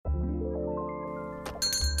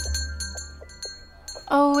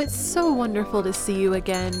Oh, it's so wonderful to see you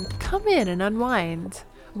again. Come in and unwind.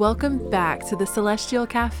 Welcome back to the Celestial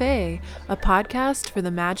Cafe, a podcast for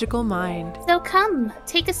the magical mind. So come,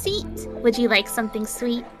 take a seat. Would you like something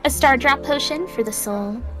sweet? A star drop potion for the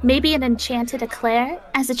soul? Maybe an enchanted eclair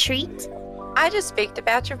as a treat? I just baked a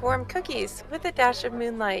batch of warm cookies with a dash of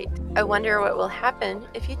moonlight. I wonder what will happen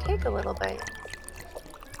if you take a little bite.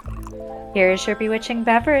 Here is your bewitching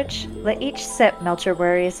beverage. Let each sip melt your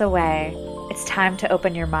worries away. It's time to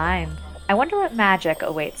open your mind. I wonder what magic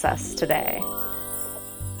awaits us today.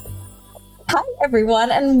 Hi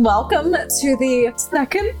everyone, and welcome to the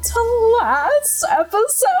second to last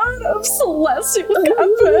episode of Celestial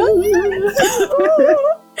Cafe.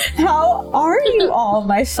 How are you all,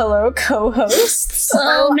 my fellow co-hosts?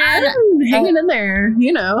 Oh man, I'm hanging in there,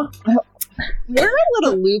 you know. We're a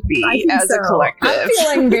little loopy as a collective. I'm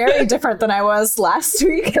feeling very different than I was last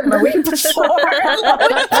week and the week before.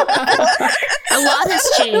 A lot has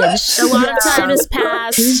changed. A lot of time has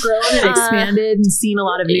passed. We've grown and expanded and seen a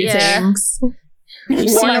lot of new things. You've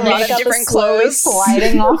seen a lot of different clothes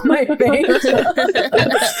sliding off my face.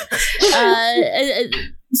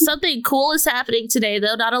 Something cool is happening today,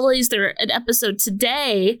 though. Not only is there an episode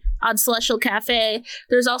today on Celestial Cafe,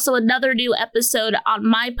 there's also another new episode on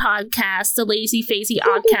my podcast, the Lazy Phasey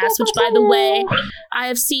Oddcast, which, by the way, I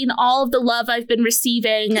have seen all of the love I've been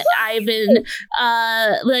receiving. I've been,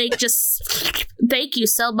 thank you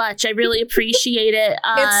so much. I really appreciate it.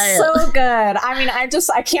 It's so good. I mean, I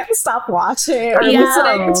can't stop watching or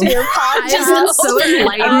listening to your podcast. I've been so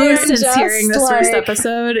enlightened since hearing this first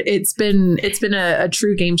episode. It's been a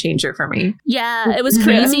true game changer for me. Yeah, it was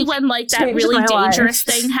crazy when that really dangerous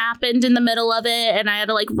thing happened in the middle of it, and I had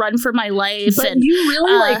to run for my life. But and you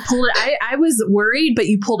really pulled it. I was worried, but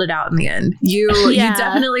you pulled it out in the end. You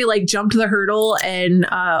definitely jumped the hurdle, and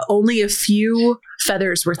only a few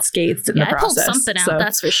feathers were scathed in the process. I pulled something out,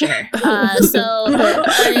 that's for sure.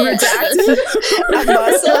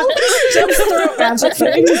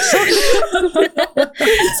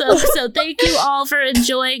 So thank you all for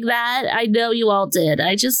enjoying that. I know you all did.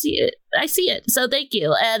 I just see it. I see it. So thank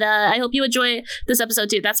you. And I hope you enjoy this episode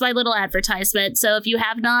too. That's my little advertisement. So if you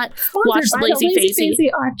have not watched Lazy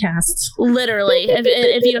Phasey Oddcast, literally,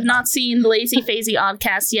 if you have not seen the Lazy Phasey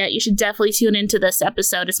Oddcast yet, you should definitely tune into this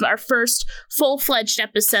episode. It's our first full-fledged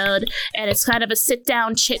episode, and it's kind of a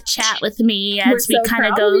sit-down chit-chat with me as we kind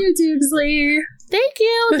of go. You, Doogsley. Thank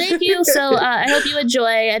you. So I hope you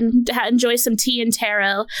enjoy some tea and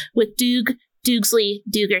tarot with Doogsley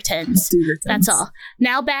Doogertons. That's all.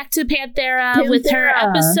 Now back to Panthera with her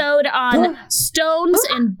episode on Stones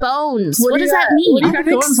and Bones. What does that mean? What do you got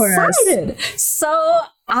going for us? So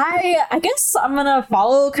I guess I'm gonna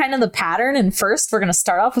follow kind of the pattern, and first we're gonna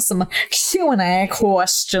start off with some Q&A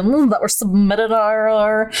questions that were submitted to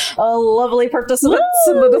our lovely participants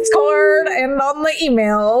in the Discord and on the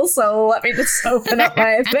email. So let me just open up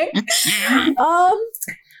my thing.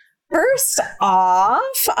 First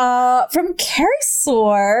off, from Carrie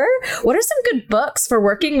Soar, what are some good books for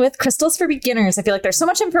working with crystals for beginners? I feel like there's so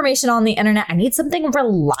much information on the internet. I need something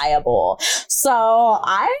reliable. So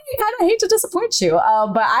I kind of hate to disappoint you,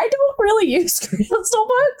 but I don't really use crystal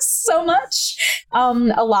books so much.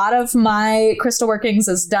 A lot of my crystal workings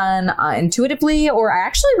is done intuitively, or I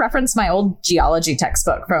actually reference my old geology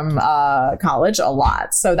textbook from college a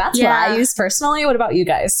lot. So that's what I use personally. What about you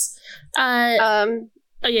guys?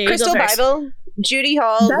 Crystal Bible, Judy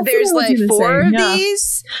Hall. There's 4 of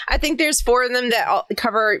these. I think there's 4 of them that all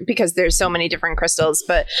cover, because there's so many different crystals,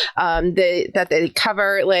 but they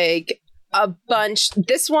cover a bunch.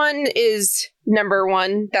 This one is number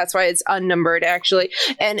 1. That's why it's unnumbered, actually.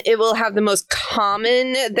 And it will have the most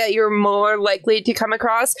common that you're more likely to come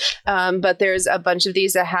across. But there's a bunch of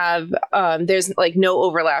these that have, there's no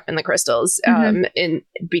overlap in the crystals in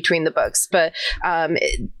between the books. But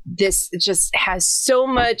this just has so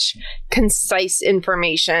much concise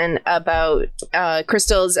information about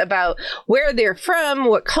crystals, about where they're from,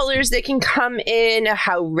 what colors they can come in,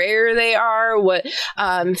 how rare they are, what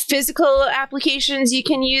physical applications you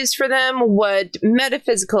can use for them, what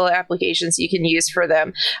metaphysical applications you can use for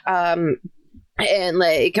them. And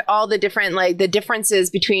all the different the differences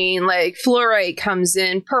between fluorite comes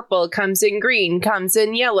in purple, comes in green, comes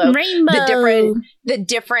in yellow, rainbow, the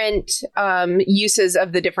different uses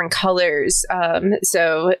of the different colors.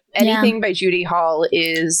 So anything by Judy Hall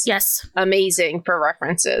is amazing for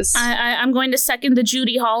references. I'm going to second the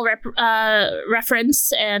Judy Hall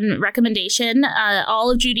reference and recommendation. All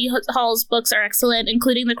of Judy Hall's books are excellent,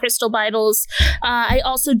 including the Crystal Bibles. I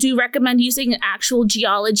also do recommend using actual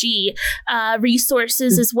geology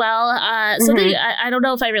resources as well. Something I don't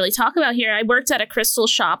know if I really talk about here. I worked at a crystal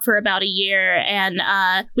shop for about a year, and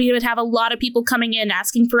we would have a lot of people coming in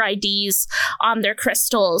asking for IDs on their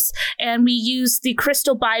crystals. And we used the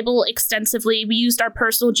Crystal Bible extensively. We used our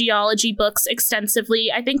personal geology books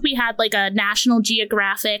extensively. I think we had like a National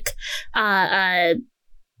Geographic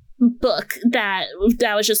book that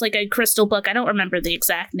was just like a crystal book. I don't remember the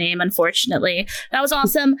exact name, unfortunately. That was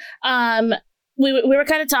awesome. We were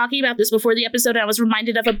kind of talking about this before the episode. I was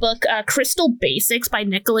reminded of a book, Crystal Basics by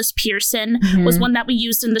Nicholas Pearson was one that we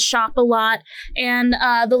used in the shop a lot. And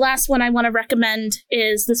the last one I want to recommend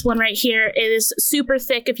is this one right here. It is super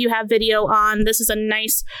thick if you have video on. This is a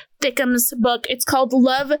nice Thickums book. It's called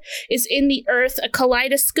Love is in the Earth, a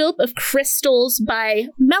Kaleidoscope of Crystals by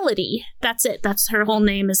Melody. That's it. That's her whole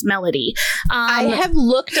name is Melody. I have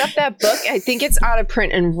looked up that book. I think it's out of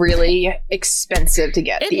print and really expensive to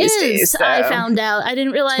get these days. So. I found out. I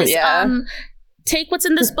didn't realize. Yeah. Take what's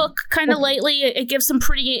in this book kind of lightly. It gives some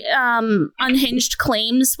pretty unhinged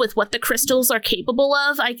claims with what the crystals are capable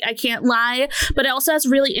of. I can't lie. But it also has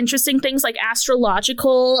really interesting things like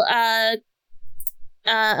astrological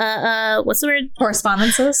what's the word?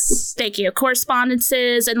 Correspondences. Thank you.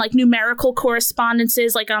 Correspondences and like numerical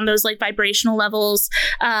correspondences, like on those like vibrational levels.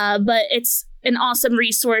 But it's an awesome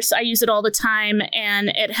resource. I use it all the time, and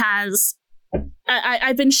it has.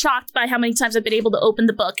 I've been shocked by how many times I've been able to open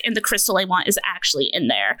the book and the crystal I want is actually in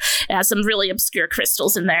there. It has some really obscure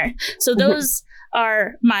crystals in there. So those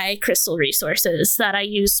are my crystal resources that I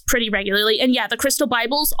use pretty regularly. And yeah, the crystal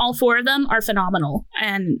Bibles, all 4 of them are phenomenal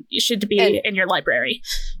and you should be in your library.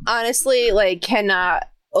 Honestly, like cannot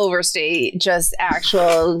overstate just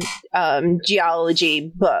actual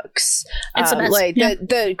geology books. Like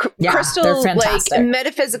the crystal, like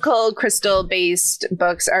metaphysical crystal based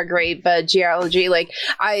books are great, but geology, like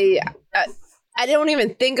I don't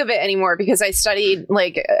even think of it anymore because I studied,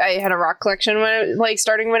 like, I had a rock collection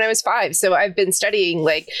starting when I was 5. So I've been studying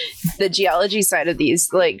like the geology side of these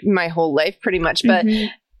like my whole life pretty much. But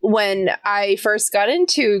when I first got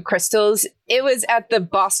into crystals, it was at the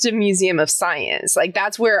Boston Museum of Science. Like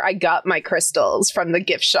that's where I got my crystals from the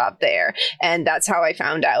gift shop there. And that's how I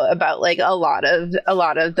found out about like a lot of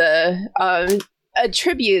the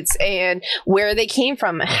attributes and where they came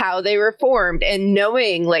from, how they were formed, and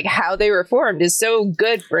knowing like how they were formed is so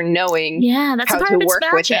good for knowing that's how to work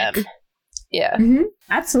with them. Yeah,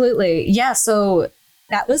 absolutely. Yeah. So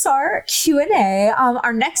that was our Q&A.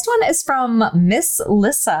 Our next one is from Miss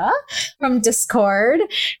Lissa from Discord.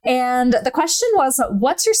 And the question was,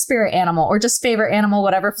 what's your spirit animal or just favorite animal,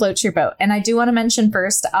 whatever floats your boat? And I do want to mention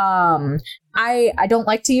first, I don't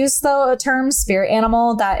like to use the term spirit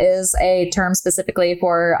animal. That is a term specifically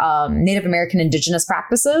for Native American indigenous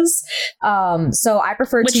practices. So I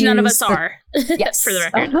prefer Which to none use of us are. Yes, for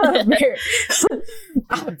the record.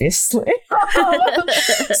 Obviously.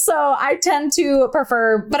 So I tend to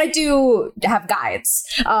prefer, but I do have guides.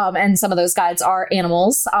 And some of those guides are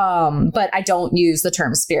animals. But I don't use the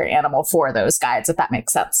term spirit animal for those guides, if that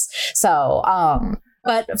makes sense. So,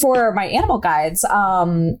 but for my animal guides,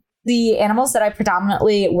 the animals that I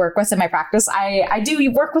predominantly work with in my practice, I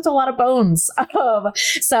do work with a lot of bones.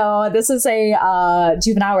 So this is a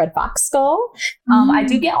juvenile red fox skull. I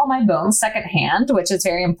do get all my bones secondhand, which is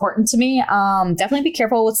very important to me. Definitely be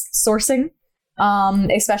careful with sourcing,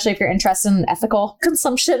 especially if you're interested in ethical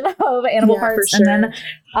consumption of animal parts. For sure. And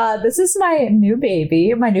then this is my new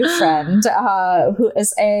baby, my new friend, who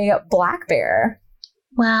is a black bear.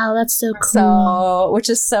 Wow, that's so cool. So, which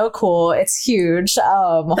is so cool. It's huge.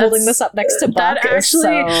 Holding this up next to Buck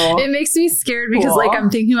it makes me scared because like I'm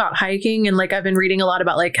thinking about hiking and like I've been reading a lot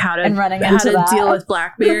about like how to deal with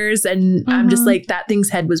black bears and I'm just like that thing's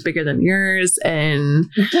head was bigger than yours and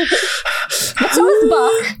so is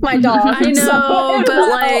Buck, my dog. I know, but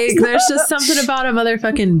like there's just something about a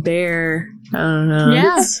motherfucking bear. I don't know.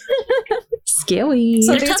 Yeah. Scary.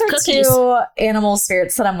 So these are 2 animal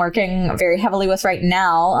spirits that I'm working very heavily with right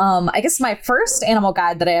now. I guess my first animal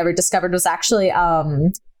guide that I ever discovered was actually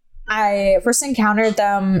I first encountered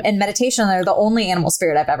them in meditation. They're the only animal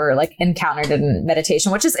spirit I've ever like encountered in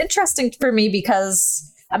meditation, which is interesting for me because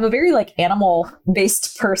I'm a very like animal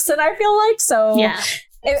based person, I feel like. So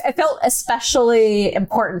it felt especially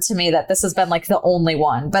important to me that this has been like the only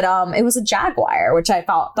one, but it was a jaguar, which I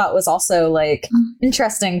thought was also like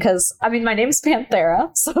interesting because I mean my name's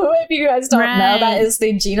Panthera, so if you guys don't know, that is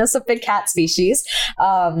the genus of big cat species.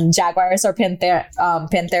 Jaguars are Panthera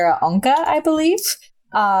onca, I believe,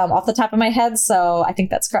 off the top of my head, so I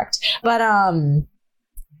think that's correct. But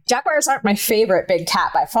jaguars aren't my favorite big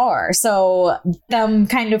cat by far, so them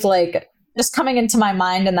kind of like just coming into my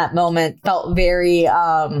mind in that moment felt very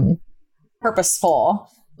purposeful.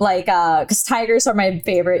 Like, because tigers are my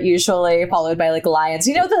favorite, usually followed by like lions.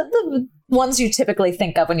 You know, the ones you typically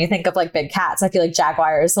think of when you think of like big cats. I feel like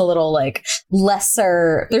jaguar is a little like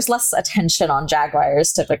lesser. There's less attention on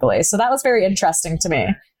jaguars typically. So that was very interesting to me.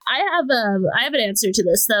 I have an answer to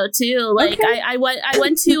this though too. Like okay. I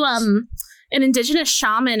went to an indigenous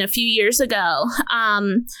shaman a few years ago.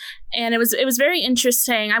 And it was very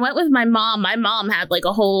interesting. I went with my mom. My mom had like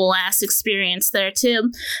a whole ass experience there too.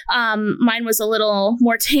 Mine was a little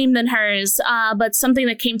more tame than hers. But something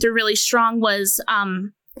that came through really strong was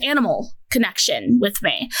animal connection with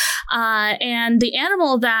me. And the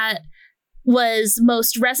animal that was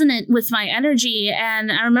most resonant with my energy.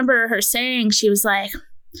 And I remember her saying, she's like,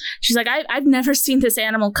 I've never seen this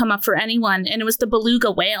animal come up for anyone. And it was the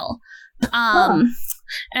beluga whale.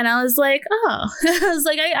 And I was like, oh,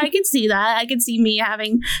 I can see that. I can see me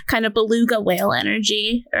having kind of beluga whale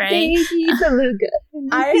energy, right? Baby beluga.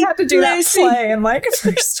 I had to do that play in like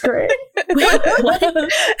first grade. Wait, what?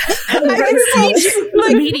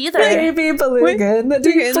 Me neither. Baby beluga in the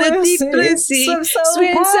deep blue sea. Swim so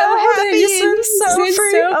happy, swim so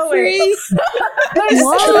free.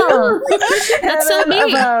 Whoa, that's so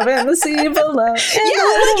neat. Above in the sea below.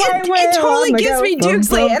 It totally gives me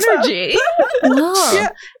Dukesley energy. Whoa. Yeah.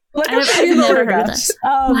 Like I've never heard of this.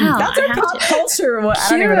 Wow, that's our pop culture. I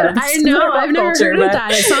don't even know. I know. I've never heard of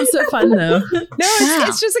that. It sounds so fun though.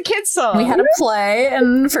 It's just a kid's song. We had a play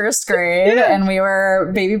in first grade, and we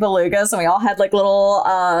were baby belugas, and we all had like little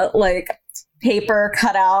like paper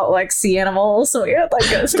cut out like sea animals. So we had like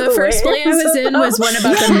the first play I was in was one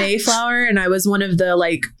about the Mayflower, and I was one of the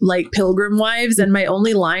like pilgrim wives, and my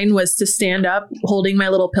only line was to stand up holding my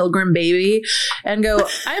little pilgrim baby and go,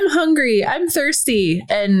 "I'm hungry, I'm thirsty."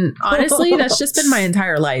 And honestly, that's just been my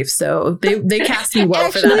entire life. So they cast me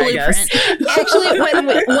well for that, I guess. Actually,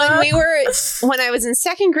 when I was in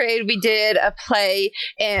second grade, we did a play,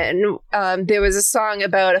 and there was a song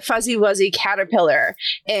about a fuzzy wuzzy caterpillar,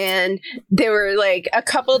 and there were like a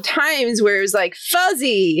couple times where it was like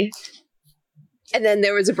fuzzy, and then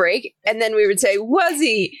there was a break, and then we would say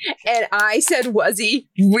wuzzy, and I said wuzzy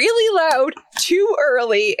really loud too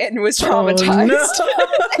early and was traumatized.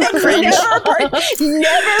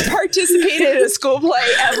 Never participated in a school play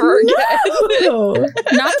ever again.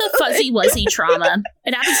 Not the fuzzy wuzzy trauma.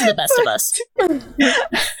 It happens to the best of us.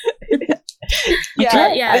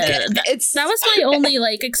 That was my only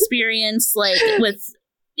like experience like with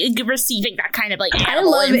receiving that kind of like I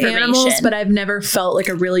love animals, but I've never felt like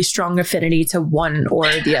a really strong affinity to one or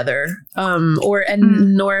the other,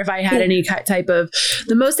 nor have I had any type of.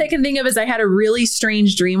 The most I can think of is I had a really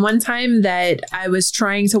strange dream one time that I was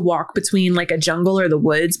trying to walk between like a jungle or the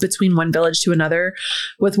woods between one village to another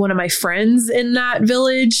with one of my friends in that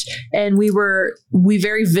village, and we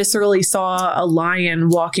very viscerally saw a lion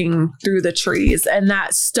walking through the trees, and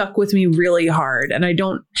that stuck with me really hard, and I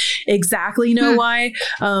don't exactly know why.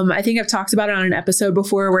 I think I've talked about it on an episode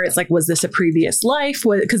before where it's like, was this a previous life?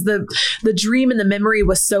 Because the dream and the memory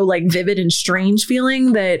was so like vivid and strange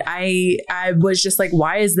feeling that I was just like,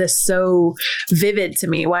 why is this so vivid to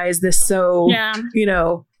me? Why is this so,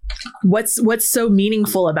 what's so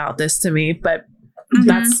meaningful about this to me? But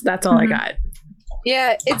that's all I got.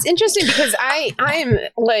 Yeah, it's interesting because I'm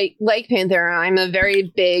like Panthera. I'm a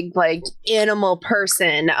very big like animal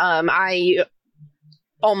person. I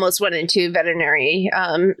almost went into veterinary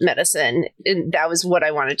medicine, and that was what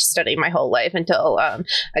I wanted to study my whole life until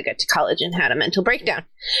I got to college and had a mental breakdown.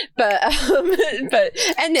 But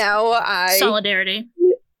and now I solidarity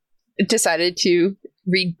decided to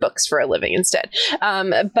read books for a living instead.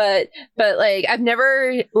 But like I've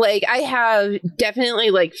never like I have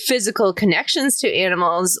definitely like physical connections to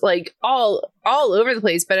animals like all over the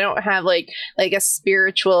place, but I don't have like a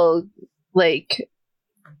spiritual like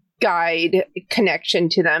guide connection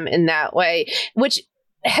to them in that way, which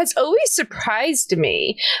has always surprised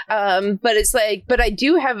me. But it's like, but I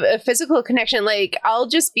do have a physical connection. Like I'll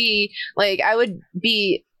just be like, I would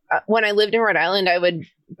be when I lived in Rhode Island, I would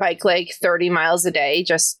bike like 30 miles a day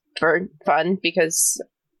just for fun because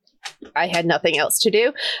I had nothing else to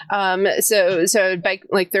do. So I'd bike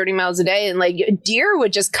like 30 miles a day, and like deer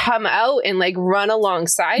would just come out and like run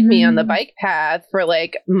alongside me on the bike path for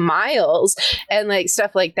like miles and like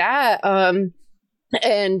stuff like that. And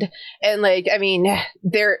like, I mean,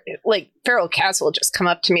 they're like feral cats will just come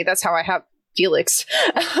up to me. That's how I have Felix.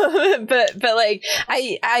 but like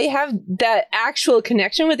I have that actual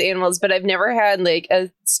connection with animals, but I've never had like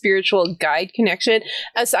a spiritual guide connection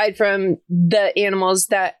aside from the animals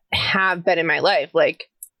that have been in my life, like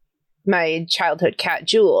my childhood cat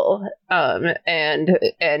Jewel, and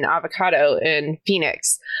an avocado in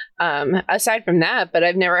Phoenix. Aside from that, but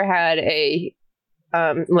I've never had a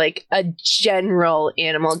general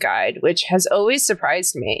animal guide, which has always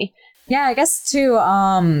surprised me. Yeah, I guess too,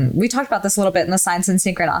 we talked about this a little bit in the Signs and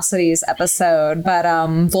Synchronicities episode, but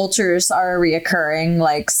vultures are a reoccurring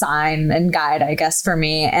like sign and guide, I guess, for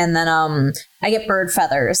me. And then I get bird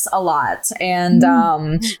feathers a lot. And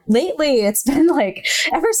lately it's been like,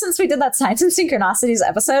 ever since we did that Signs and Synchronicities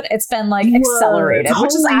episode, it's been like accelerated,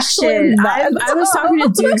 which is actually I was talking to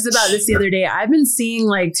Dukes about this the other day. I've been seeing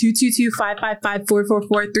like 222, 555,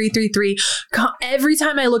 444, 333. Every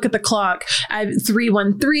time I look at the clock, I have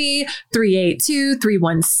 313, 382,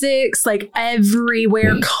 316, like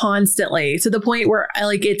everywhere constantly, to the point where I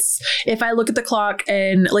like if I look at the clock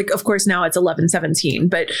and like, of course now it's 11:17,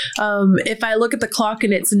 but if I look at the clock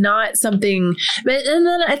and it's not something, and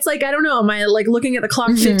then it's like, I don't know, am I like looking at the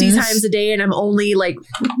clock 50 times a day and I'm only like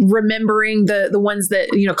remembering the ones that,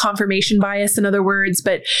 you know, confirmation bias, in other words,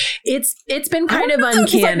 but it's been kind of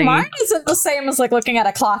uncanny. Like, mine isn't the same as like looking at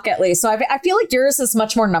a clock, at least. So I feel like yours is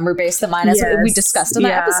much more number based than mine, as we discussed in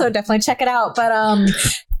that episode. Definitely check it out. But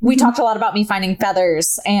we talked a lot about me finding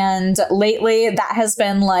feathers, and lately that has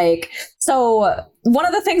been like, so one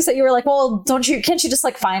of the things that you were like, well, can't you just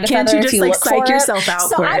like find a feather if you look for it? Psych yourself out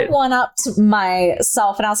so for I one-upped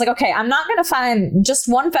myself, and I was like, okay, I'm not going to find just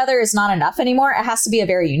one feather is not enough anymore. It has to be a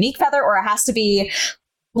very unique feather, or it has to be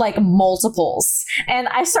like multiples. And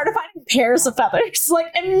I started finding pairs of feathers like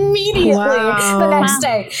immediately the next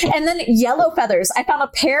day. And then yellow feathers. I found a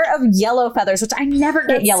pair of yellow feathers, which I never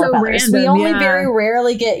get yellow feathers. Random, we only very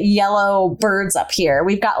rarely get yellow birds up here.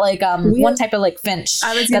 We've got like one type of like finch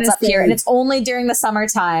that's up here, and it's only during the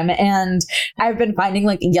summertime. And I've been finding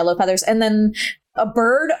like yellow feathers. And then a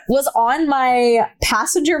bird was on my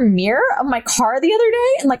passenger mirror of my car the other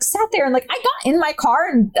day and like sat there, and like I got in my car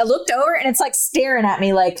and I looked over and it's like staring at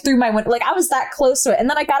me like through my window. Like I was that close to it. And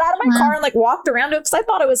then I got out of my car and like walked around it because I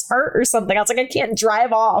thought it was hurt or something. I was like, I can't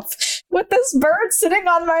drive off with this bird sitting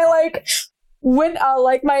on my like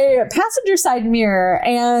my passenger side mirror.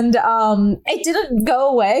 And it didn't go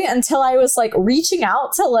away until I was like reaching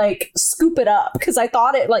out to like scoop it up because I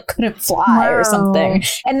thought it like couldn't fly or something.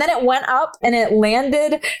 And then it went up and it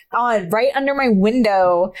landed on right under my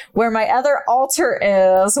window where my other altar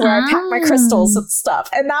is, where I pack my crystals and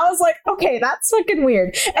stuff. And that was like, okay, that's fucking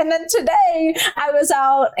weird. And then today I was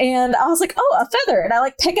out and I was like, oh, a feather. And I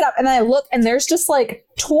like pick it up and then I look and there's just like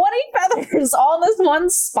 20 feathers all in this one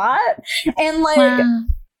spot. And like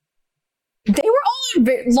they were all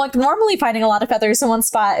like, normally finding a lot of feathers in one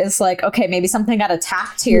spot is like, okay, maybe something got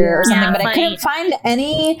attacked here or something, but I couldn't find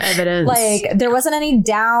any evidence. Like there wasn't any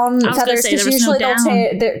down feathers, because usually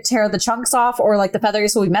they'll tear the chunks off, or like the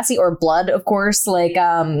feathers will be messy, or blood, of course. Like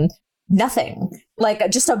nothing,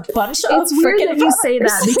 like just a bunch of it's weird that you say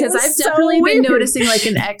that, because I've definitely been noticing like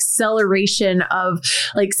an acceleration of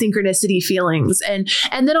like synchronicity feelings, and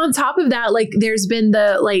then on top of that, like there's been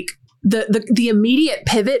the immediate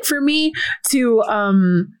pivot for me to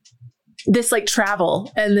this like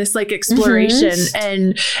travel and this like exploration,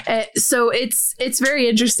 and so it's very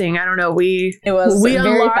interesting. I don't know, we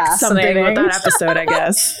unlocked something with that episode, I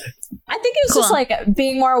guess. I think it was just like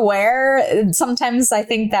being more aware. Sometimes I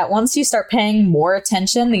think that once you start paying more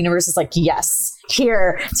attention, the universe is like, yes,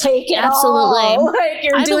 here, take it all. Like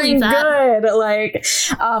you're doing good. Like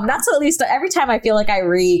that's at least every time I feel like I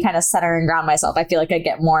kind of center and ground myself, I feel like I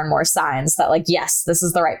get more and more signs that like, yes, this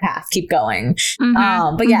is the right path. Keep going.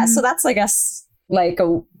 But yeah, so that's, I guess, like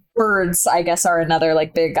birds, I guess, are another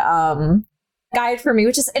like big guide for me,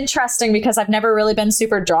 which is interesting because I've never really been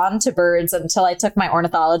super drawn to birds until I took my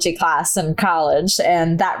ornithology class in college,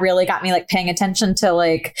 and that really got me like paying attention to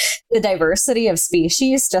like the diversity of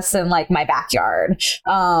species just in like my backyard.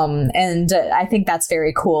 And I think that's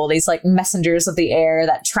very cool, these like messengers of the air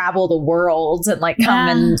that travel the world and like come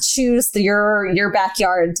and choose your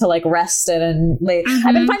backyard to like rest in and lay.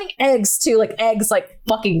 I've been finding eggs too, like eggs like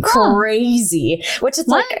fucking crazy, which is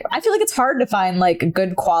like, I feel like it's hard to find like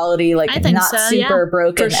good quality, like not super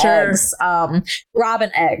broken eggs.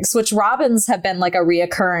 Robin eggs, which robins have been like a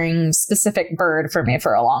reoccurring specific bird for me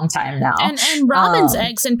for a long time now. And robin's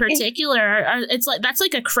eggs in particular, it's like, that's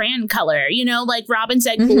like a crayon color, you know, like robin's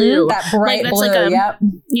egg blue. That bright like, that's blue, like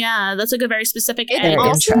yeah, that's like a very specific egg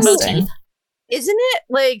motif. Isn't it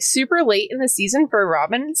like super late in the season for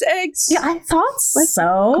robin's eggs? Yeah, I thought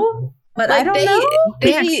so. But like I don't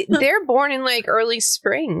know. They're born in like early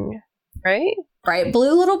spring, right? Bright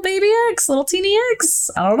blue little baby eggs, little teeny eggs.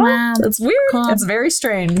 I don't know. It's weird. Cool. It's very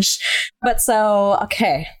strange. But so,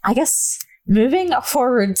 okay, I guess moving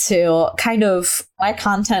forward to kind of my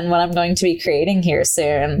content, what I'm going to be creating here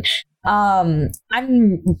soon, I'm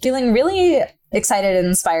feeling really excited and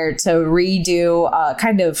inspired to redo,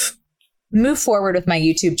 kind of move forward with my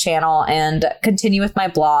YouTube channel and continue with my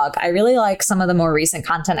blog. I really like some of the more recent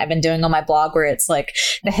content I've been doing on my blog, where it's like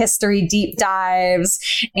the history deep dives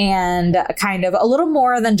and kind of a little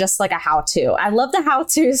more than just like a how-to. I love the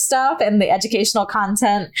how-to stuff and the educational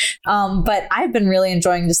content, but I've been really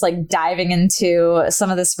enjoying just like diving into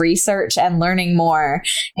some of this research and learning more.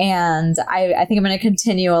 And I think I'm going to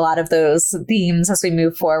continue a lot of those themes as we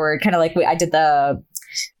move forward. Kind of like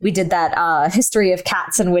we did that history of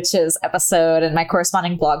cats and witches episode and my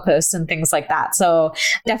corresponding blog posts and things like that. So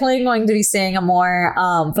definitely going to be seeing a more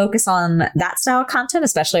focus on that style of content,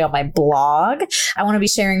 especially on my blog. I want to be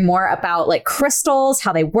sharing more about like crystals,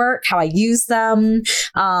 how they work, how I use them,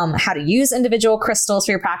 how to use individual crystals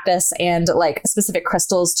for your practice, and like specific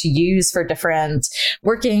crystals to use for different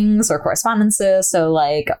workings or correspondences. So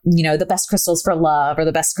like, you know, the best crystals for love, or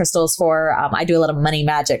the best crystals for, I do a lot of money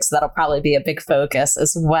magic, so that'll probably be a big focus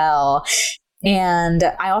as well. And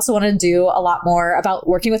I also want to do a lot more about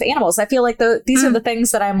working with animals. I feel like these are the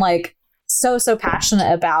things that I'm like so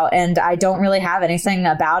passionate about, and I don't really have anything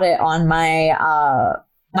about it on my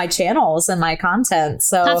my channels and my content.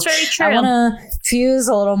 So that's very true. I want to fuse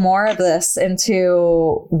a little more of this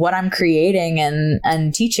into what I'm creating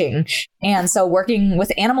and teaching. And so working with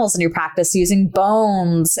animals in your practice, using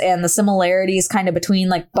bones and the similarities kind of between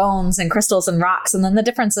like bones and crystals and rocks, and then the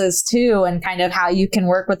differences too, and kind of how you can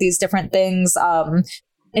work with these different things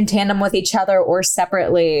in tandem with each other or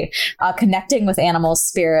separately, connecting with animal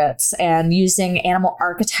spirits and using animal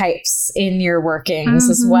archetypes in your workings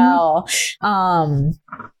as well.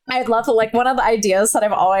 I'd love to, like, one of the ideas that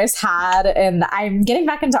I've always had, and I'm getting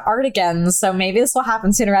back into art again, so maybe this will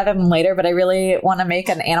happen sooner rather than later, but I really want to make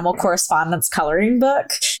an animal correspondence coloring book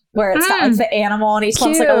where it's got like the animal, and each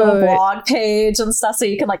one's like a little blog page and stuff, so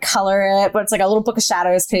you can like color it, but it's like a little book of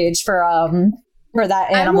shadows page for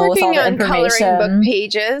that animal with all the information. I'm working on coloring book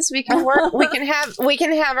pages. We can work. we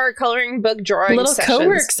can have our coloring book drawing little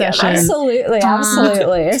co-work session. Absolutely.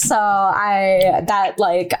 So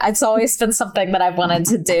it's always been something that I've wanted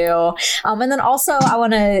to do. And then also I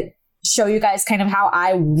want to show you guys kind of how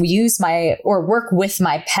I use work with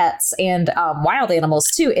my pets and wild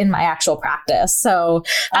animals too in my actual practice. So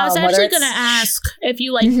I was actually going to ask if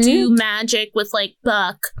you do magic with like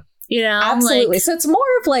Buck. You know, absolutely. So it's more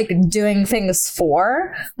of like doing things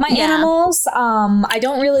for my animals. I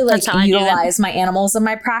don't really like utilize my animals in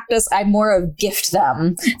my practice. I more of gift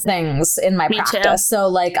them things in my practice. Too. So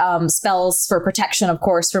like spells for protection, of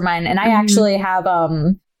course, for mine. And I actually have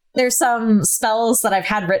there's some spells that I've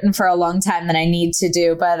had written for a long time that I need to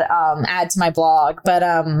do, but add to my blog. But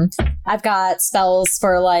I've got spells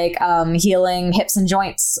for like healing hips and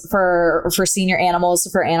joints for senior animals,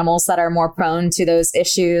 for animals that are more prone to those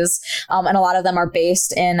issues. And a lot of them are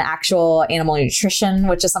based in actual animal nutrition,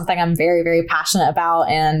 which is something I'm very, very passionate about.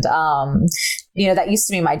 And you know, that used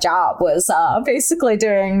to be my job, was basically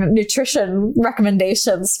doing nutrition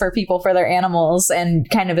recommendations for people for their animals, and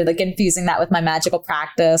kind of like infusing that with my magical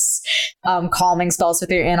practice, calming spells with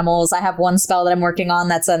your animals. I have one spell that I'm working on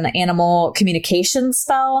that's an animal communication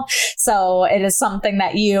spell. So it is something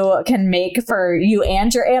that you can make for you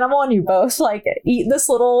and your animal, and you both like eat this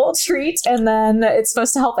little treat, and then it's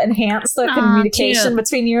supposed to help enhance the communication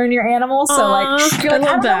between you and your animal. So like you're like,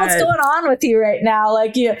 I don't know what's going on with you right now.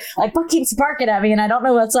 Like Buck keeps barking at me and I don't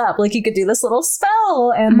know what's up. Like you could do this little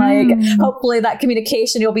spell, and like hopefully that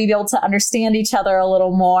communication, you'll be able to understand each other a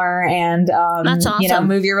little more, and that's awesome. You know,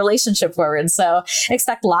 move your relationship forward. So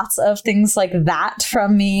expect lots of things like that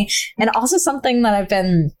from me. And also something that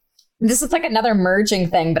this is like another merging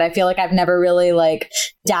thing, but I feel like I've never really like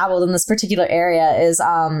dabbled in this particular area, is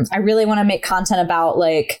I really want to make content about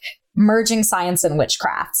like merging science and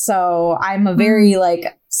witchcraft. So I'm a very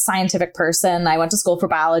like scientific person. I went to school for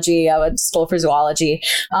biology. I went to school for zoology,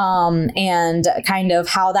 and kind of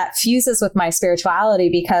how that fuses with my spirituality,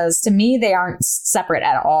 because to me, they aren't separate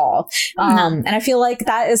at all. And I feel like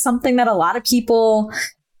that is something that a lot of people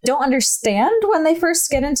don't understand when they first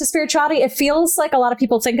get into spirituality. It feels like a lot of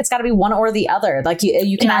people think it's got to be one or the other. Like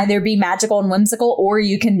you can either be magical and whimsical, or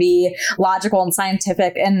you can be logical and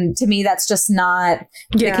scientific. And to me, that's just not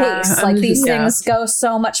the case. Like these things go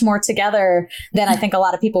so much more together than I think a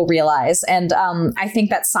lot of people realize. And I think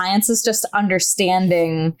that science is just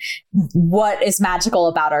understanding what is magical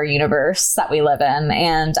about our universe that we live in.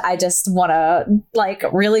 And I just want to like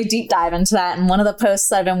really deep dive into that. And one of the posts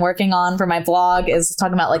that I've been working on for my blog is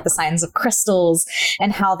talking about like the science of crystals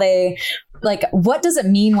and how they like, what does it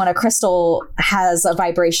mean when a crystal has a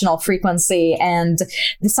vibrational frequency, and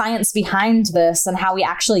the science behind this, and how we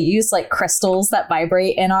actually use like crystals that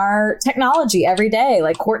vibrate in our technology every day.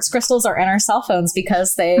 Like quartz crystals are in our cell phones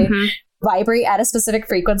because they vibrate at a specific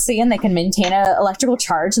frequency and they can maintain an electrical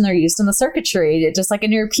charge, and they're used in the circuitry, just like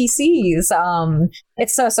in your PCs.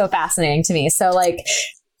 It's so fascinating to me. So like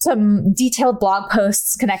some detailed blog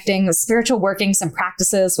posts connecting spiritual workings and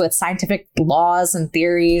practices with scientific laws and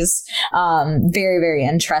theories. Very, very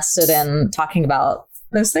interested in talking about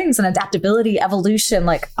those things, and adaptability, evolution.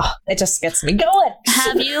 Like, it just gets me going.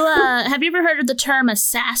 Have you ever heard of the term a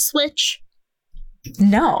sass witch?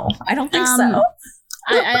 No, I don't think so.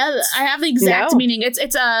 I have the exact meaning. It's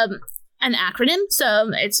an acronym, so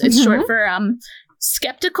it's short for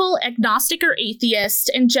skeptical, agnostic, or atheist,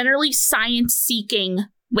 and generally science-seeking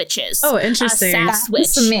witches. Oh, interesting. Sass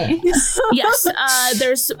witch. Me. Yes.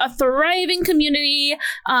 There's a thriving community,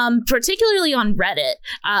 particularly on Reddit,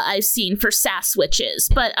 I've seen for sass witches.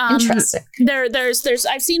 But interesting. There's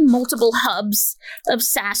I've seen multiple hubs of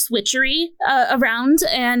sass witchery around,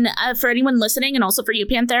 and for anyone listening, and also for you,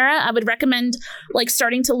 Panthera, I would recommend like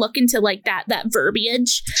starting to look into like that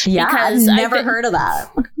verbiage. Yeah, I've never heard of that.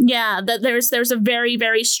 Yeah, that there's a very,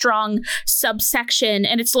 very strong subsection,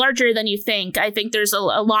 and it's larger than you think. I think there's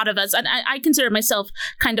a lot of us, and I consider myself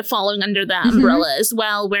kind of falling under that umbrella as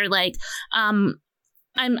well, where like I'm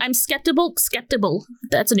skeptical,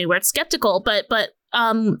 that's a new word, skeptical, but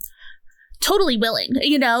totally willing,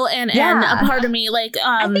 and a part of me like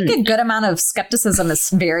I think a good amount of skepticism is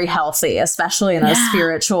very healthy, especially in a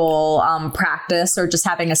spiritual practice, or just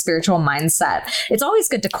having a spiritual mindset. It's always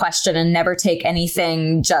good to question and never take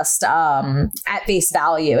anything just at face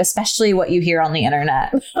value, especially what you hear on the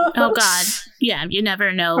internet. Oh God. Yeah, you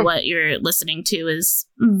never know what you're listening to is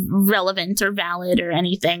relevant or valid or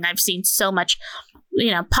anything. I've seen so much,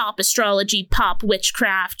 pop astrology, pop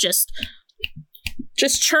witchcraft, just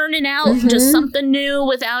churning out just something new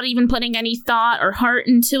without even putting any thought or heart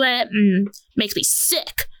into it. Makes me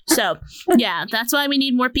sick. So yeah, that's why we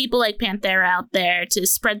need more people like Panthera out there to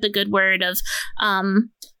spread the good word of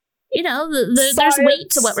there's weight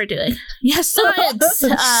to what we're doing. Yes, science.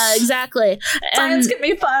 Exactly. Science can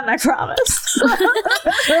be fun, I promise.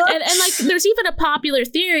 and like, there's even a popular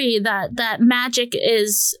theory that magic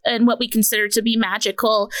is, and what we consider to be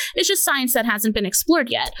magical, is just science that hasn't been explored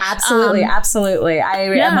yet. Absolutely. I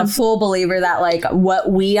am a full believer that like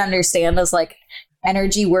what we understand as like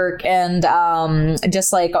energy work and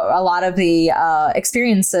just like a lot of the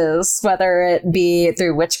experiences, whether it be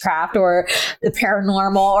through witchcraft or the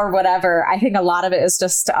paranormal or whatever, I think a lot of it is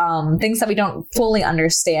just things that we don't fully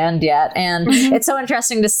understand yet. And it's so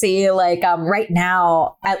interesting to see like right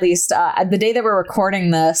now, at least the day that we're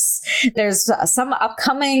recording this, there's some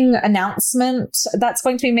upcoming announcement that's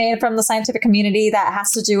going to be made from the scientific community that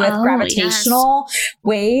has to do with gravitational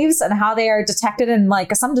waves and how they are detected in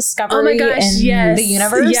like some discovery in the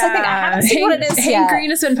universe. Yeah. I think I haven't seen what it is Hank yet. Green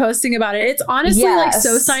has been posting about it. It's honestly like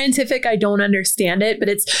so scientific, I don't understand it, but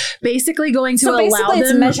it's basically going to allow them.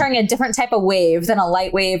 It's measuring a different type of wave than a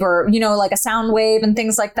light wave, or like a sound wave and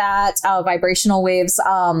things like that, vibrational waves,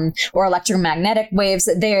 or electromagnetic waves.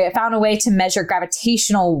 They found a way to measure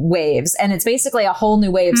gravitational waves, and it's basically a whole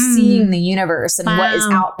new way of seeing the universe and what is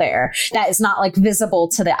out there that is not like visible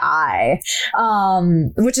to the eye,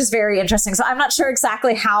 which is very interesting. So I'm not sure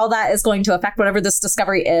exactly how that is going to affect whatever this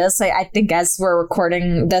discovery is. I think as we're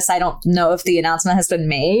recording this, I don't know if the announcement has been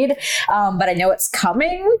made, but I know it's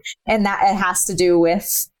coming, and that it has to do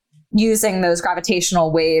with using those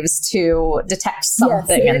gravitational waves to detect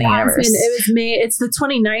something in the universe. It was made, it's the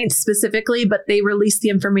 29th specifically, but they released the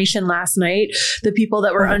information last night. The people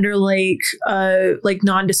that were under like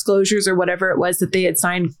non-disclosures or whatever it was that they had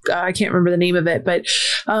signed, I can't remember the name of it, but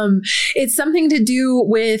it's something to do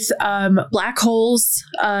with black holes,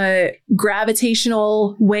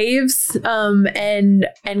 gravitational waves, and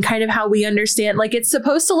kind of how we understand, like it's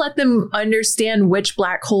supposed to let them understand which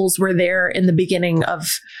black holes were there in the beginning of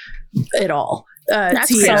it all. That's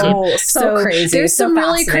so crazy. There's some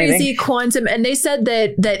really crazy quantum, and they said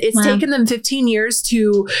that it's taken them 15 years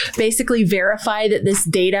to basically verify that this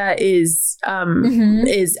data is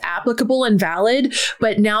applicable and valid.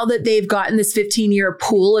 But now that they've gotten this 15-year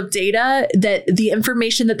pool of data, that the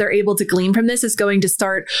information that they're able to glean from this is going to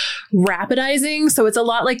start rapidizing. So it's a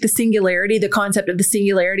lot like the singularity, the concept of the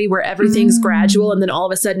singularity, where everything's gradual and then all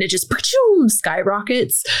of a sudden it just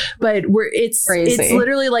skyrockets. But it's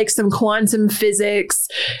literally like some quantum physics physics,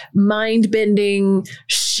 mind-bending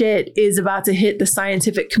shit is about to hit the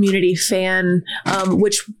scientific community fan,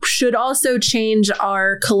 which should also change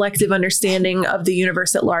our collective understanding of the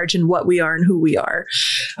universe at large and what we are and who we are.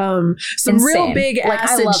 Some Insane. real big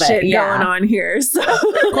acid shit going on here. So.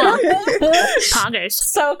 Poggers.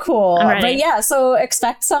 So cool. But yeah, so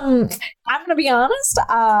expect some, I'm going to be honest,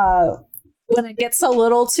 when it gets a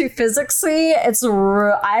little too physicsy,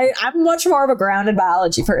 I'm much more of a grounded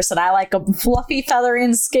biology person. I like them fluffy, feathery,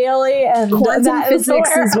 and scaly. And quantum physics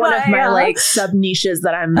is one of my like sub niches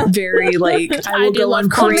that I'm very like. I will go on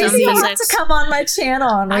crazy. You have to come on my channel,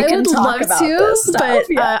 and I would love to. But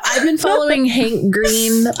I've been following Hank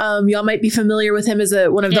Green. Y'all might be familiar with him as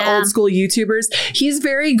one of the old school YouTubers. He's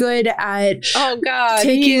very good at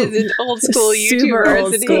he is an old school YouTuber.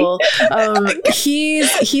 Old school.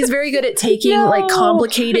 He's very good at taking like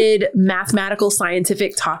complicated mathematical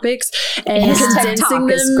scientific topics and condensing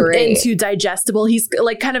them into digestible. He's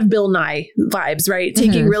like kind of Bill Nye vibes, right?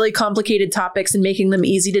 Taking really complicated topics and making them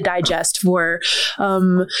easy to digest for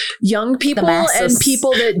young people and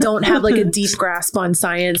people that don't have like a deep grasp on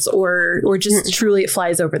science or just truly it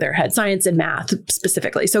flies over their head. Science and math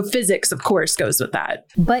specifically. So physics, of course, goes with that.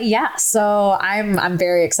 But yeah, so I'm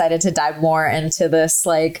very excited to dive more into this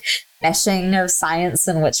like meshing of science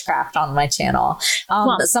and witchcraft on my channel.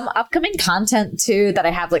 Some upcoming content too that I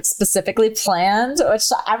have like specifically planned, which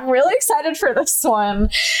I'm really excited for this one.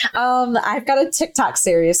 I've got a TikTok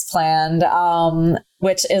series planned,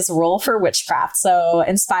 which is Roll for Witchcraft. So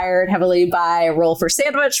inspired heavily by Roll for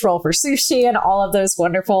Sandwich, Roll for Sushi, and all of those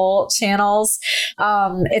wonderful channels.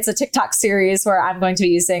 It's a TikTok series where I'm going to be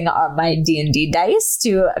using my D&D dice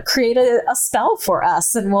to create a spell for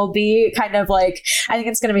us. And we'll be kind of like, I think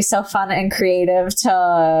it's going to be so fun and creative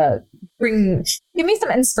to give me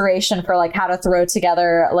some inspiration for like how to throw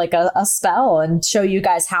together like a spell and show you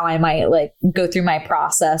guys how I might like go through my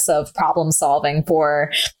process of problem solving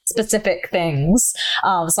for specific things.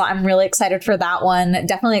 So I'm really excited for that one.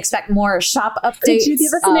 Definitely expect more shop updates. Did you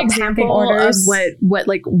give us an example of what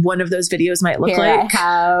like one of those videos might look like? I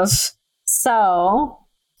have. So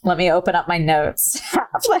let me open up my notes.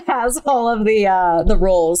 It has all of the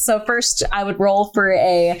rolls. So first I would roll for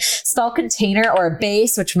a spell container or a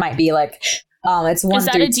base, which might be like, it's 1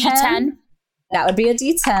 through 10. Is that a D10? That would be a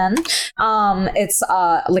D10. It's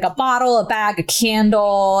like a bottle, a bag, a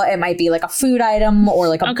candle. It might be like a food item or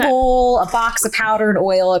like a bowl, a box of powdered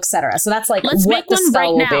oil, etc. So that's like let's make one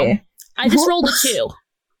right now. I just rolled a 2.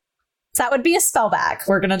 So that would be a spell bag.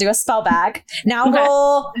 We're going to do a spell bag.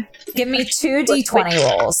 Now give me 2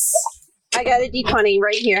 D20 rolls. I got a D20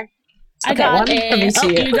 right here. I got you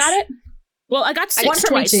got it? Well, I got 6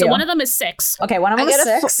 twice, so one of them is 6. Okay, one of them is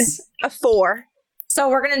 6. A 4. So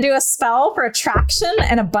we're going to do a spell for attraction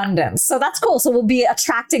and abundance. So that's cool. So we'll be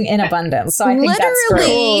attracting in abundance. So I think that's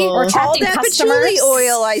great. We're attracting all that patchouli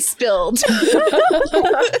oil I spilled.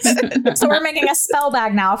 So we're making a spell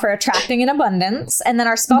bag now for attracting in abundance. And then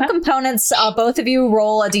our spell components, both of you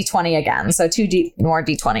roll a D20 again. So 2 more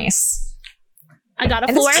D20s. I got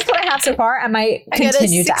a 4. This is what I have so far. I might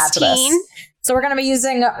continue to add to this. So we're going to be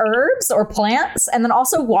using herbs or plants and then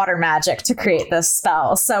also water magic to create this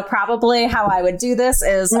spell. So probably how I would do this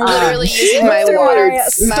is literally using my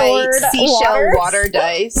seashell water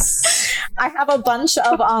dice. I have a bunch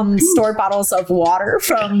of stored bottles of water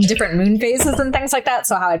from different moon phases and things like that.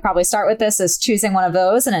 So how I'd probably start with this is choosing one of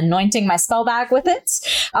those and anointing my spell bag with it.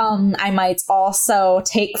 I might also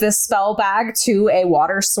take this spell bag to a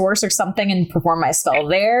water source or something and perform my spell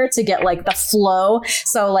there to get like the flow.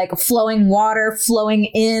 So like flowing water flowing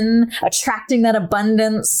in, attracting that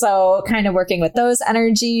abundance. So kind of working with those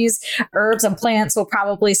energies. Herbs and plants will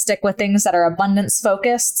probably stick with things that are abundance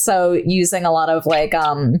focused. So using a lot of like,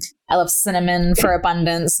 I love cinnamon for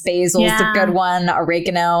abundance. Basil's a good one.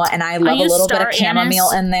 Oregano. And I love a little bit of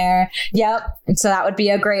chamomile in there. Yep. So that would be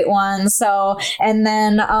a great one. So, and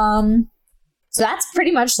then, so that's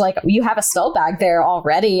pretty much like you have a spell bag there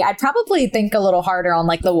already. I'd probably think a little harder on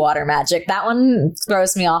like the water magic. That one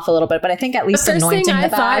throws me off a little bit, but I think at least anointing the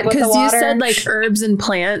bag with the water. Because you said like herbs and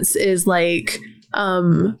plants is like,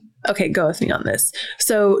 okay, go with me on this.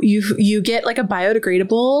 So you get like a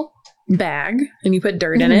biodegradable bag and you put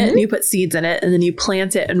dirt in it and you put seeds in it and then you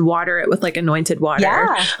plant it and water it with like anointed water.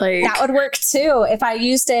 Yeah, like that would work too. If I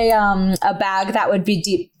used a bag that would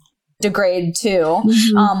be degrade too.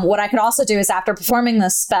 What I could also do is after performing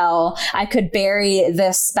this spell, I could bury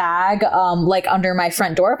this bag like under my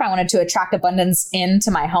front door if I wanted to attract abundance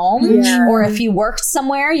into my home. Or if you worked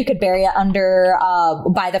somewhere, you could bury it under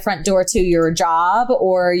by the front door to your job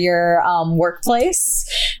or your workplace.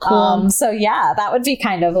 So yeah, that would be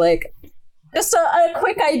kind of like just a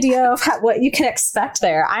quick idea of what you can expect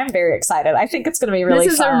there. I'm very excited. I think it's going to be really fun.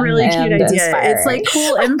 This is a really cute idea. Inspiring. It's like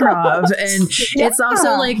cool improv, and it's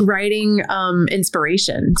also like writing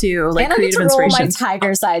inspiration too, like and creative I get to roll inspiration. my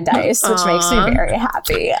tiger's eye dice, which makes me very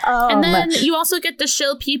happy. And then you also get to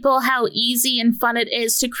show people how easy and fun it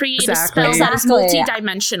is to create a spell that is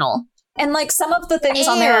multi-dimensional. And like some of the things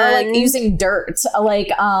on there are like using dirt. Like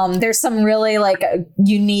there's some really like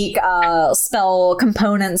unique spell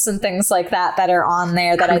components and things like that are on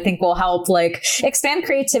there that I think will help like expand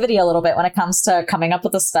creativity a little bit when it comes to coming up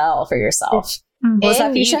with a spell for yourself. And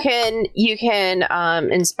you can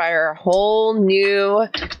inspire a whole new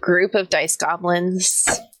group of dice goblins.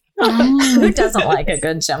 Who doesn't like a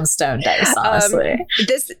good gemstone dice, honestly?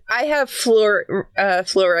 I have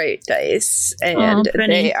fluorite dice, and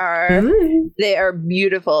they are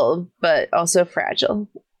beautiful, but also fragile.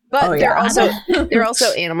 But they're also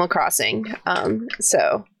Animal Crossing.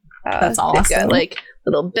 So that's awesome. They've got like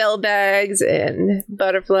little bell bags and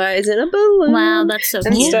butterflies and a balloon. Wow, that's so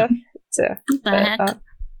cute. Stuff. So, what the heck?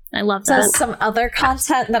 I love that. So some other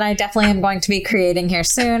content that I definitely am going to be creating here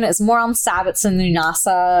soon is more on Sabbats and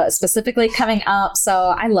Lunasa specifically coming up.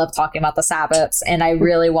 So I love talking about the Sabbats, and I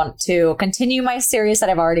really want to continue my series that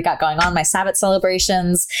I've already got going on, my Sabbat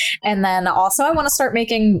celebrations. And then also I want to start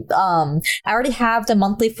making, I already have the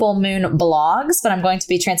monthly full moon blogs, but I'm going to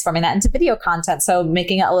be transforming that into video content. So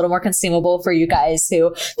making it a little more consumable for you guys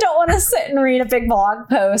who don't want to sit and read a big blog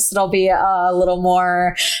post. It'll be a little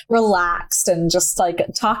more relaxed and just like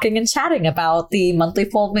talking and chatting about the monthly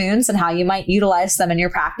full moons and how you might utilize them in your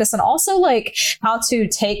practice, and also like how to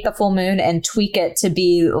take the full moon and tweak it to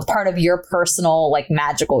be part of your personal like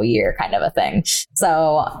magical year kind of a thing.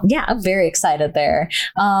 So yeah, I'm very excited there.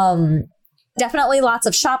 Definitely lots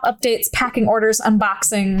of shop updates, packing orders,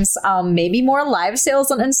 unboxings, maybe more live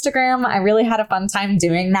sales on Instagram. I really had a fun time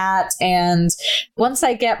doing that. And once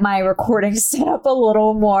I get my recording set up a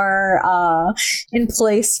little more in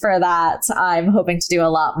place for that, I'm hoping to do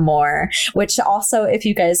a lot more, which also, if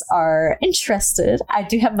you guys are interested, I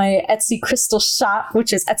do have my Etsy crystal shop,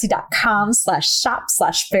 which is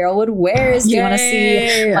etsy.com/shop/feralwoodwares. Do you want to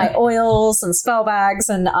see my oils and spell bags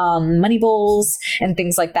and money bowls and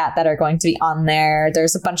things like that are going to be on there.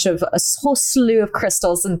 There's a whole slew of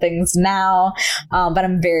crystals and things now, but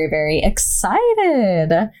I'm very, very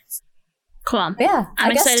excited. Cool. Yeah,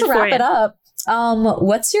 I guess to wrap it up,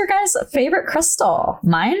 what's your guys' favorite crystal?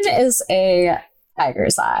 Mine is a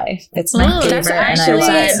tiger's eye. It's my favorite. That's actually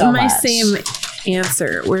my same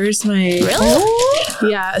answer. Where's my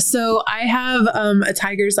Yeah, so I have a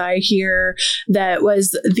tiger's eye here that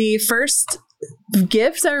was the first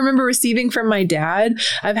gift I remember receiving from my dad.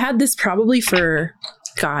 I've had this probably for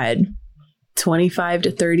 25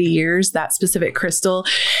 to 30 years, that specific crystal,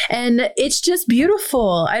 and it's just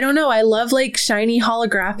beautiful. I don't know, I love like shiny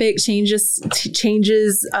holographic changes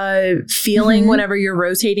feeling whenever you're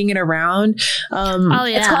rotating it around.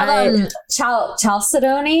 It's called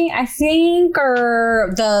chalcedony, I think,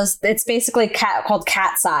 or it's basically called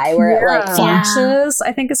cat's eye, where it like flashes,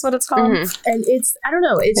 I think is what it's called. And it's, I don't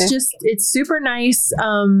know, it's just, it's super nice.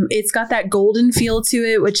 It's got that golden feel to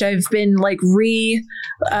it, which I've been like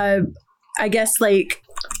I guess like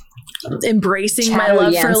embracing my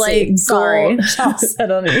love for like gold. Just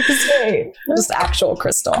actual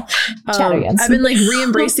crystal. I've been like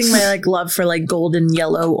re-embracing my like love for like golden,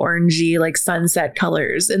 yellow, orangey, like sunset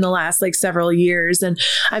colors in the last like several years. And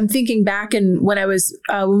I'm thinking back, and when I was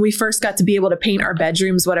when we first got to be able to paint our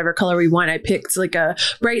bedrooms whatever color we want, I picked like a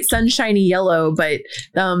bright sunshiny yellow, but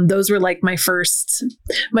those were like my first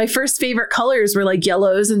favorite colors were like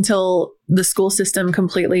yellows until the school system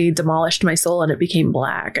completely demolished my soul and it became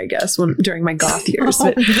black, I guess, during my goth years.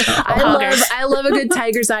 But I love a good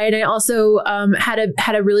tiger's eye, and I also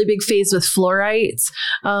had a really big phase with fluorite.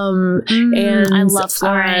 And I love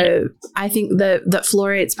fluorite. I think that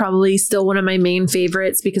fluorite's probably still one of my main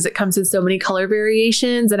favorites because it comes in so many color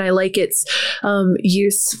variations, and I like its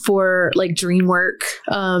use for like dream work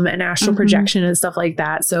and astral projection and stuff like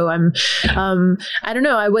that. So I'm I don't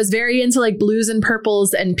know, I was very into like blues and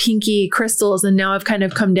purples and pinky crystals, and now I've kind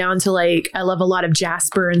of come down to like, I love a lot of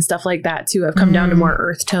jasper and stuff like that too. I've come down to more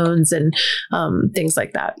earth tones and things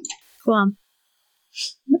like that. Cool.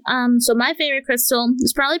 So my favorite crystal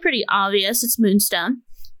is probably pretty obvious. It's moonstone.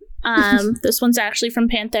 This one's actually from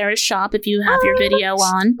Panthera's shop if you have your video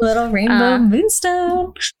on. Little rainbow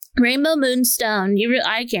moonstone. Rainbow moonstone.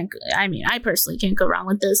 I personally can't go wrong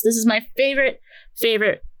with this. This is my favorite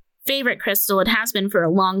favorite crystal. It has been for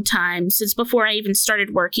a long time, since before I even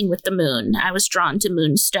started working with the moon. I was drawn to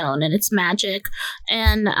moonstone and its magic,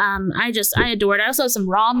 and I adore it. I also have some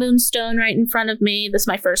raw moonstone right in front of me. This is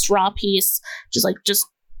my first raw piece, just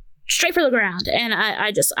straight for the ground, and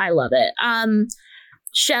I love it.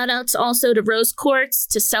 Shout outs also to rose quartz,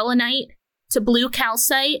 to selenite, to blue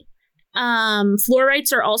calcite.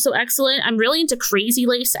 Fluorites are also excellent. I'm really into crazy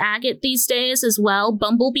lace agate these days as well.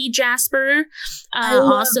 Bumblebee jasper. I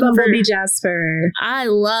love bumblebee jasper. I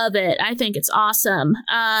love it. I think it's awesome.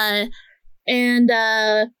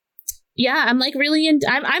 Yeah, I'm like really into.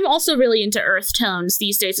 I'm also really into earth tones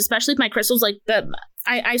these days, especially with my crystals. Like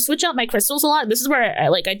I switch out my crystals a lot. This is where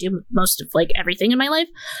I do most of like everything in my life,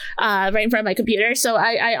 right in front of my computer. So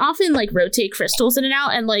I often like rotate crystals in and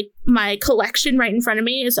out, and like my collection right in front of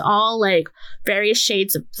me is all like various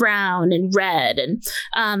shades of brown and red.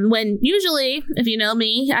 And when usually, if you know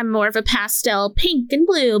me, I'm more of a pastel pink and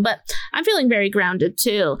blue, but I'm feeling very grounded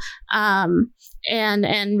too.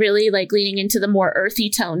 And really like leaning into the more earthy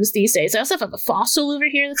tones these days. I also have a fossil over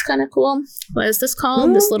here that's kind of cool. What is this called?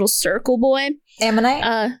 Ooh. This little circle boy.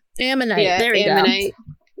 Ammonite? Ammonite. Yeah, there we go.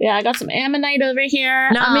 Yeah, I got some ammonite over here.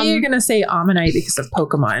 Not me, you're going to say ammonite because of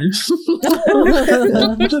Pokemon.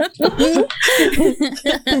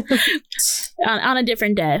 on a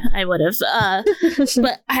different day, I would have.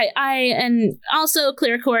 But I and also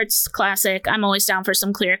clear quartz, classic. I'm always down for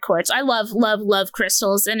some clear quartz. I love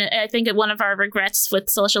crystals. And I think one of our regrets with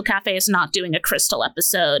Celestial Cafe is not doing a crystal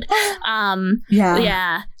episode.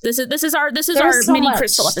 Yeah. This is our so mini much.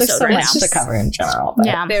 crystal episode. There's so right much now. to cover in general. But.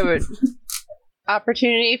 Yeah. They would.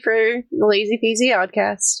 Opportunity for the Lazy Peasy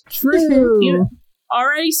Oddcast. True.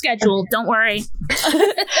 Already scheduled. Don't worry.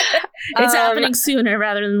 It's happening sooner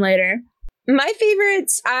rather than later. My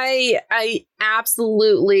favorites, I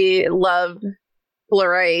absolutely love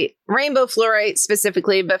fluorite, rainbow fluorite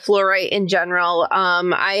specifically, but fluorite in general.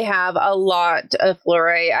 I have a lot of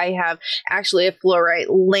fluorite. I have actually a fluorite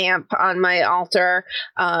lamp on my altar.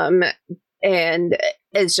 And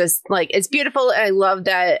it's just like, it's beautiful. And I love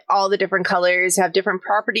that all the different colors have different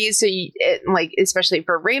properties. So especially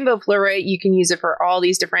for rainbow fluorite, you can use it for all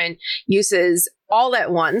these different uses all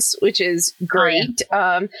at once, which is great.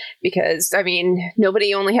 Because I mean,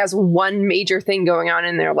 nobody only has one major thing going on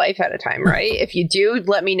in their life at a time, right? If you do,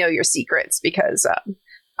 let me know your secrets, because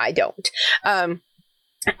I don't.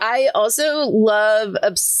 I also love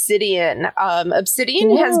obsidian.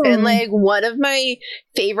 Obsidian has been like one of my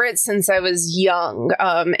favorites since I was young.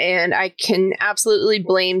 And I can absolutely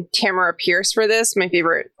blame Tamara Pierce for this, my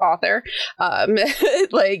favorite author.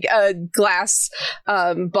 Like a glass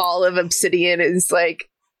ball of obsidian is like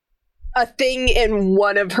a thing in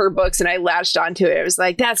one of her books, and I latched onto it. I was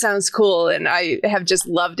like, that sounds cool. And I have just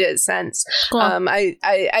loved it since. Cool.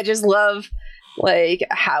 I just love like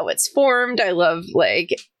how it's formed. I love I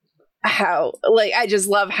just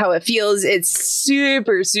love how it feels. It's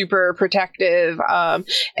super, super protective.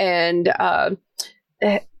 And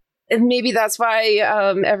maybe that's why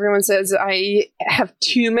everyone says I have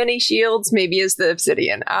too many shields. Maybe it's the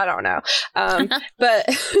obsidian. I don't know.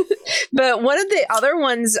 But one of the other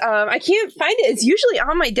ones, I can't find it. It's usually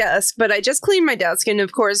on my desk, but I just cleaned my desk, and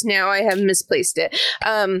of course now I have misplaced it.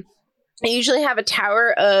 I usually have a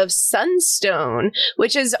tower of sunstone,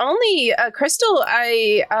 which is only a crystal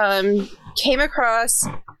I came across,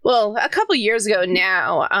 well, a couple years ago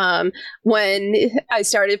now, when I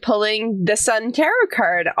started pulling the Sun Tarot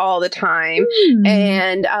card all the time.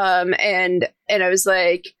 And I was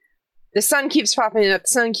like, the sun keeps popping up,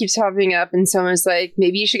 and someone was like,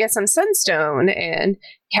 maybe you should get some sunstone and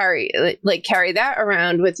carry that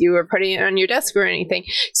around with you, or putting it on your desk or anything.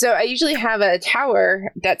 So I usually have a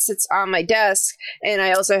tower that sits on my desk, and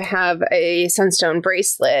I also have a sunstone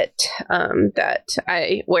bracelet that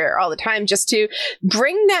I wear all the time, just to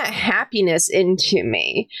bring that happiness into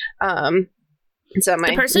me. So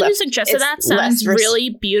the person who suggested that sounds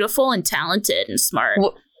really beautiful and talented and smart.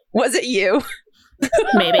 Was it you?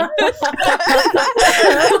 Maybe. Honestly,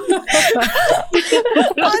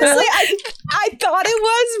 I thought it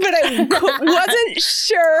was, but I wasn't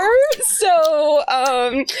sure. So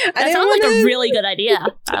that sounds like a really good idea.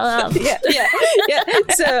 Yeah.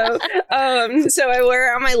 So I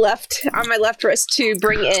wear it on my left wrist to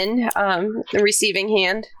bring in the receiving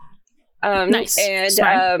hand. Nice. And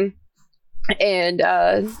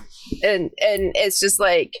it's just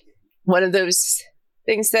like one of those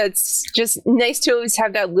things that's just nice to always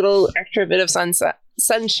have that little extra bit of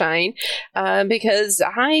sunshine, because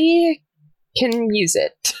I can use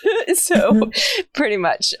it. So pretty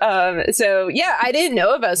much. So yeah, I didn't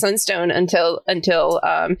know about Sunstone until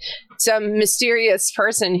some mysterious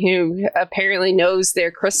person who apparently knows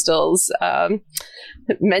their crystals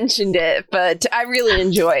mentioned it, but I really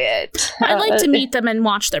enjoy it. I'd like to meet them and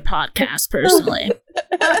watch their podcast personally.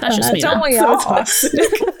 That's just me. Don't we all?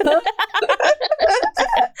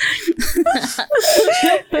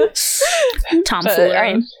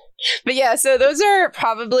 Tomfoolery. But yeah, so those are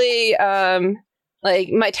probably like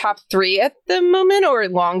my top 3 at the moment, or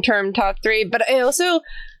long-term top 3. But I also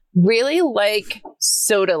really like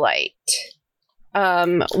Sodalite,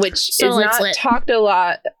 which is not talked a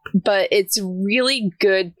lot, but it's really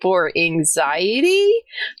good for anxiety.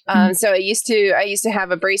 So I used to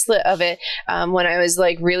have a bracelet of it when I was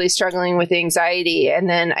like really struggling with anxiety, and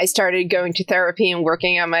then I started going to therapy and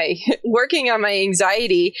working on my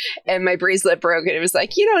anxiety, and my bracelet broke, and it was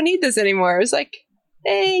like, you don't need this anymore. I was like,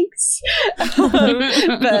 thanks.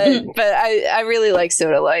 But I really like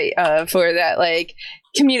Sodalite for that, like,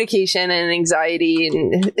 communication and anxiety,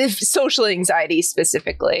 and social anxiety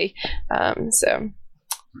specifically. So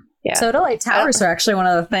yeah, Sodalite towers are actually one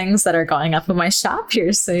of the things that are going up in my shop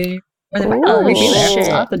here. So they might not already be there. It's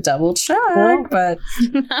not the double check, but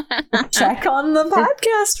check on the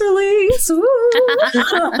podcast release.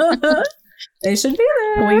 They should be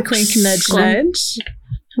there. Wink, wink, nudge, nudge.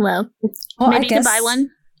 Well, maybe you can buy one.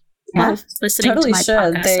 Yeah, totally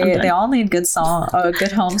should. They all need good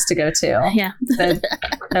homes to go to. Yeah,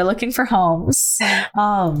 they're looking for homes.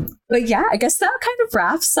 But yeah, I guess that kind of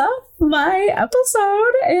wraps up my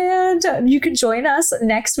episode, and you can join us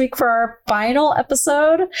next week for our final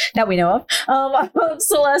episode that we know of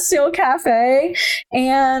Celestial Cafe,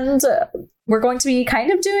 and we're going to be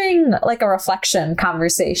kind of doing like a reflection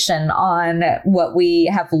conversation on what we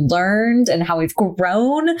have learned and how we've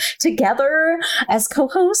grown together as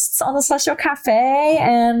co-hosts on the Celestial Cafe.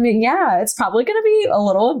 And yeah, it's probably going to be a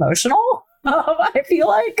little emotional, I feel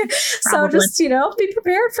like. Probably. So just, be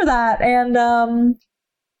prepared for that. And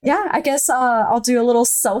yeah, I guess I'll do a little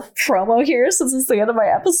self-promo here since it's the end of my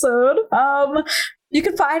episode. You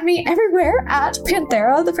can find me everywhere at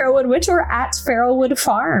Panthera, the Farrowwood Witch, or at Farrowwood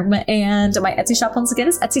Farm. And my Etsy shop, once again,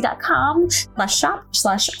 is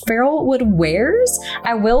etsy.com/shop/Farrowwoodwares.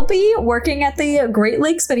 I will be working at the Great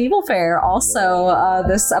Lakes Medieval Fair also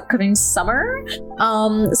this upcoming summer.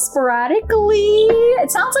 Sporadically,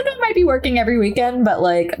 it sounds like I might be working every weekend, but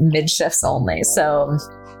like mid-shifts only. So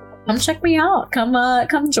come check me out.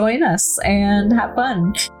 Come join us and have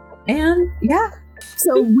fun. And yeah.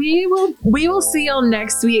 So we will see y'all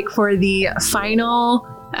next week for the final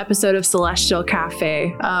episode of Celestial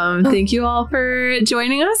Cafe. Thank you all for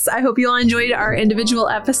joining us. I hope you all enjoyed our individual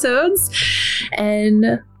episodes,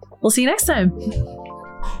 and we'll see you next time.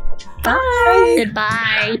 Bye.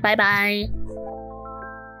 Goodbye. Bye-bye.